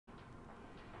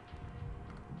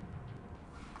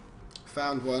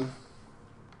Found one.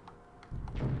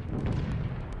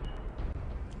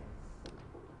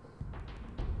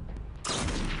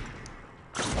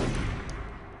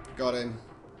 Got him.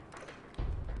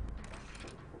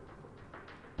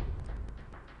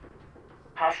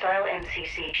 Hostile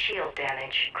MCC shield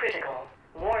damage critical.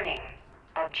 Warning.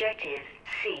 Objective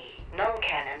C. Null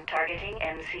cannon targeting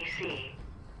MCC.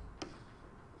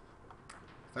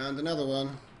 Found another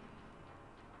one.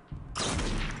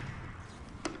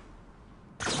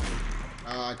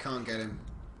 Oh, I can't get him.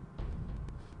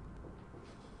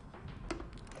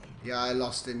 Yeah, I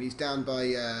lost him. He's down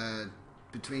by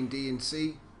between D and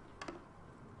C.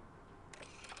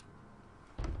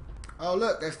 Oh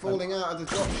look, they're falling out of the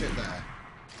dropship there.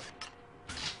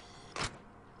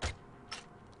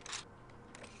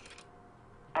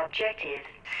 Objective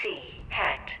C.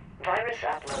 Hacked. Virus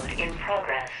upload in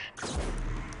progress.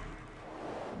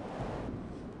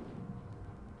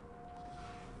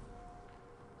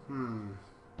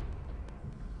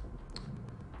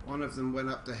 One of them went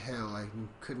up the hill. I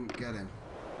couldn't get him.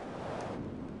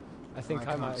 I think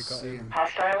I might have got him.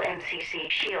 Hostile MCC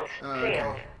shields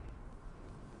failed. Okay.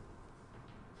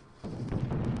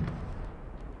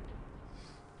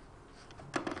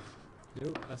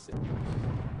 Nope, that's it.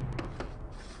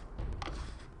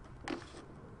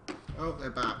 Oh,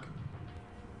 they're back.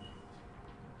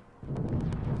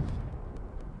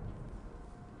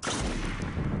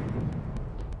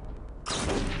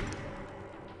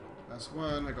 That's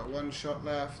one. I got one shot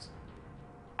left.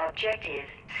 Objective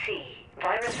C.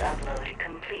 Virus upload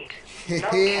complete.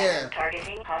 Null Yeah. cannon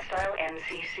targeting hostile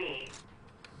MCC.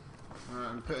 Alright,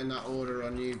 I'm putting that order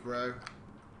on you, bro.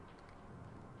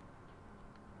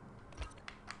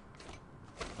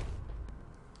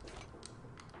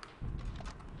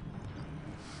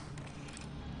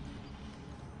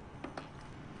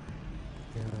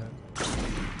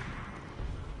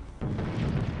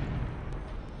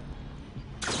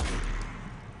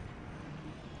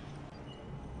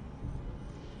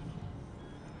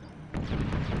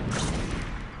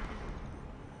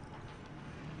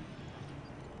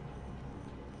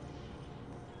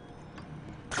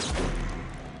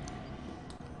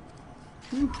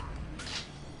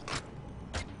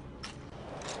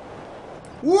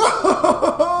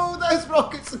 Whoa! Those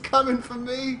rockets are coming for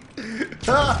me!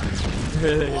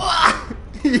 Really?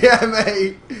 Yeah,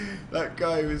 mate! That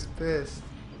guy was pissed.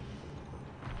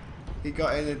 He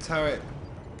got in the turret.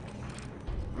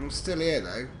 I'm still here,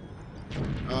 though.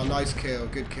 Oh, nice kill.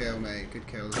 Good kill, mate. Good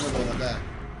kill. There's another one up there.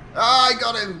 Ah, I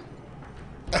got him!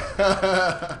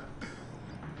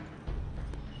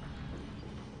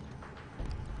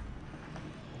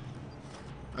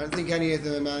 I don't think any of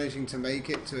them are managing to make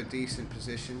it to a decent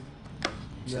position,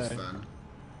 which is fun.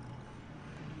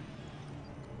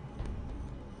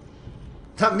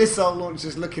 That missile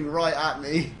launcher's looking right at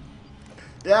me.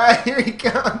 Yeah, here he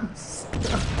comes.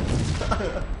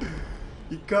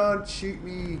 You can't shoot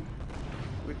me.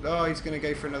 Oh, he's going to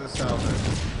go for another salvo.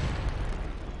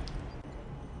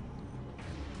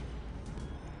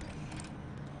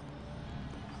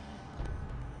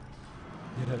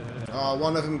 Oh,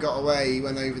 one of them got away. He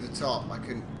went over the top. I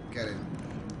couldn't get him.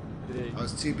 I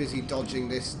was too busy dodging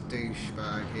this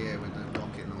douchebag here with the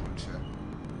rocket launcher.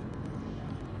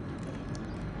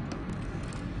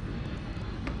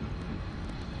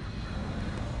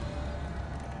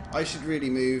 I should really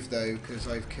move though, because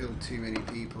I've killed too many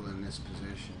people in this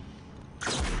position.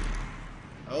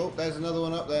 Oh, there's another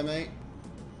one up there, mate.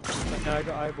 No, I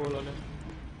got eyeball on him.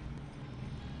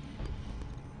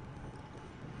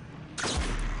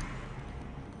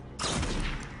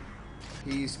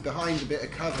 He's behind a bit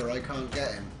of cover, I can't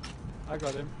get him. I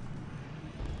got him.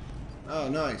 Oh,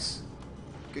 nice.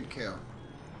 Good kill.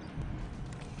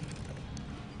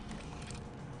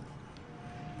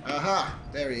 Aha!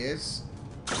 There he is.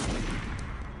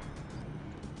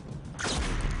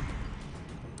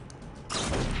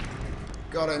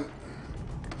 Got him.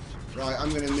 Right,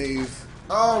 I'm gonna move.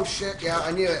 Oh shit, yeah,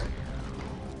 I knew it.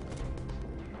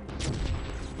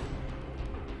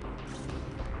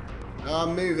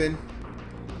 I'm moving.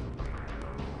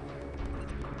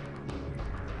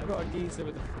 I got a geezer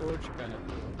with a forge gun.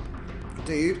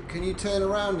 Dude, can you turn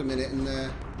around a minute and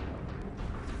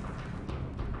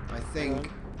I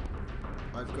think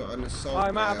I've got an assault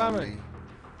I'm out of guy on ammo. me.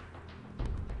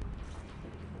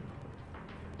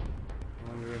 I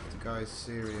wonder if the guy's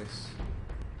serious.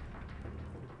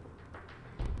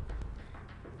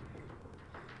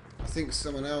 I think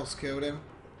someone else killed him.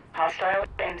 Hostile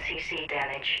MCC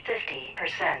damage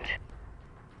 50%.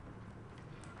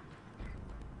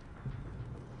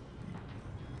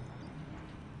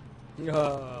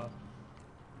 Yeah.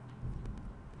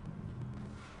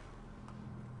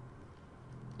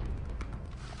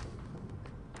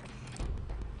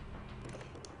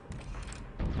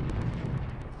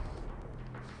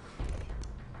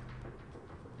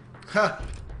 Ha!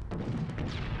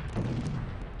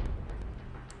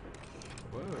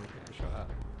 Whoa, get a shot at.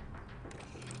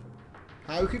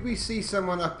 How could we see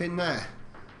someone up in there?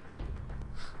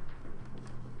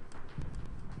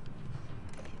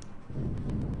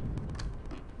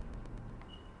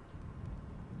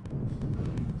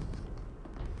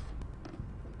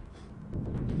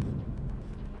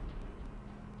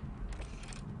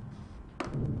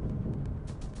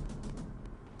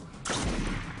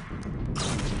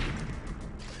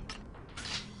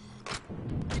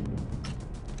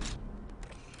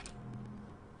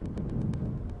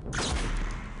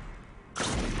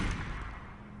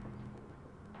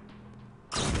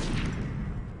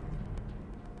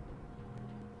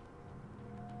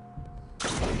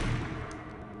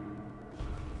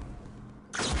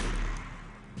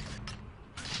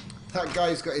 That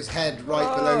guy's got his head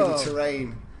right below the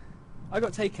terrain. I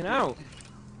got taken out.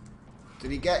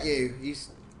 Did he get you? He's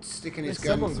sticking his Yes,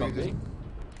 gun someone through got the me.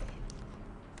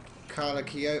 Carla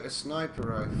Kyoto sniper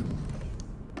rifle.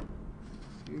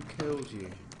 Who killed you?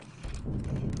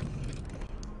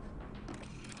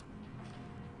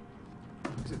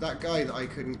 Is it that guy that I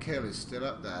couldn't kill is still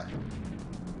up there?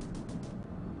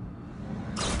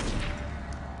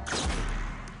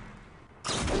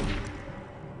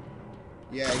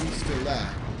 Yeah, he's still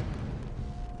there.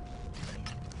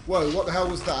 Whoa, what the hell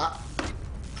was that?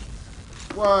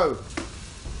 Whoa!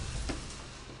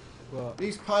 What?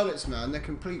 These pilots, man, they're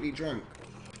completely drunk.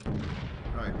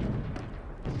 Right.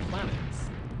 Planets?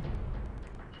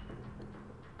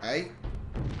 Eh?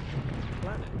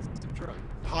 Planets? Drunk?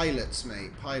 Pilots,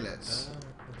 mate. Pilots.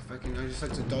 Fucking, I just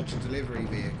had to dodge a delivery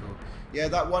vehicle. Yeah,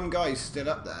 that one guy's still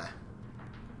up there.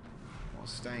 What a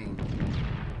stain.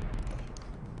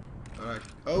 Alright.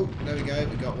 Oh, there we go.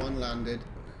 We got one landed.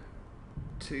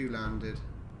 2 landed.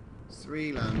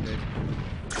 3 landed.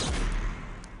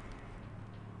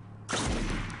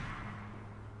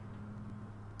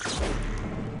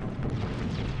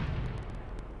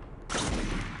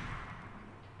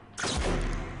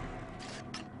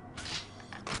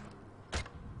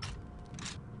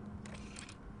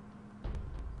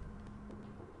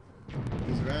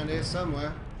 He's around here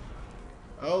somewhere.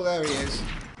 Oh, there he is.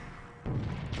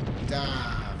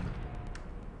 Damn.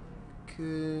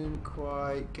 Couldn't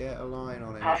quite get a line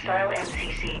on him. Hostile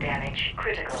MCC damage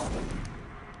critical.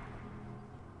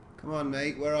 Come on,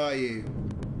 mate. Where are you?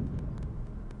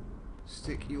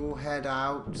 Stick your head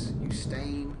out, you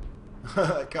stain.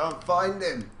 I can't find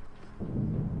him.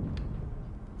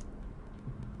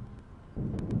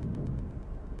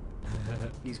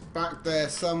 He's back there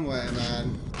somewhere,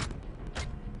 man.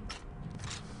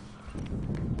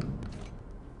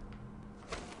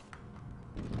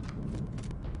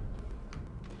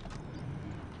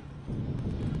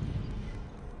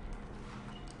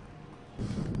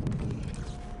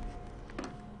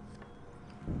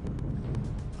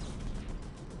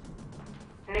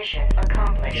 Mission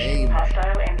accomplished. Game.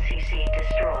 Hostile MCC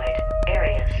destroyed.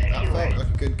 Area That felt secured. like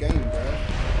a good game, bro.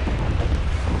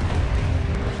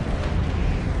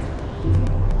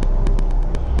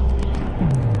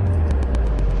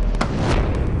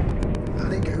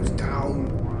 And it goes down.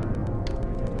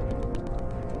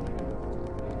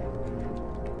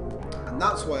 And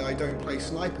that's why I don't play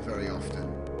sniper very often.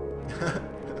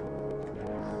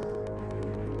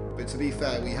 But to be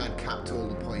fair, we had capped all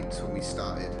the points when we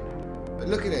started. But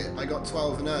look at it, I got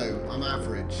 12 and 0. I'm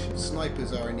average.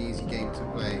 Snipers are an easy game to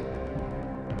play.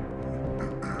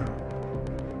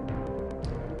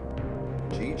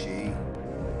 GG.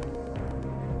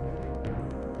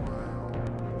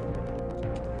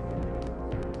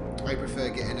 I prefer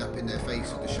getting up in their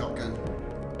face with the shotgun.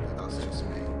 But that's just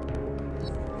me.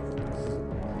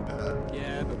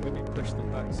 Yeah, but we pushed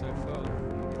them back so far.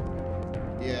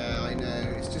 Yeah, I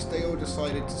know. It's just they all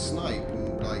decided to snipe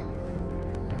and like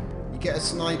you get a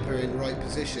sniper in the right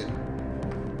position.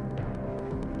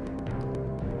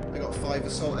 I got 5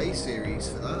 Assault A series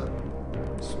for that.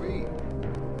 Sweet.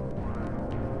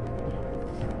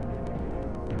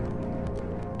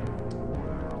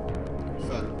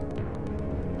 Fun.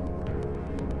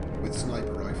 With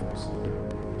sniper rifles.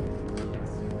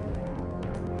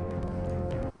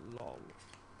 Lol.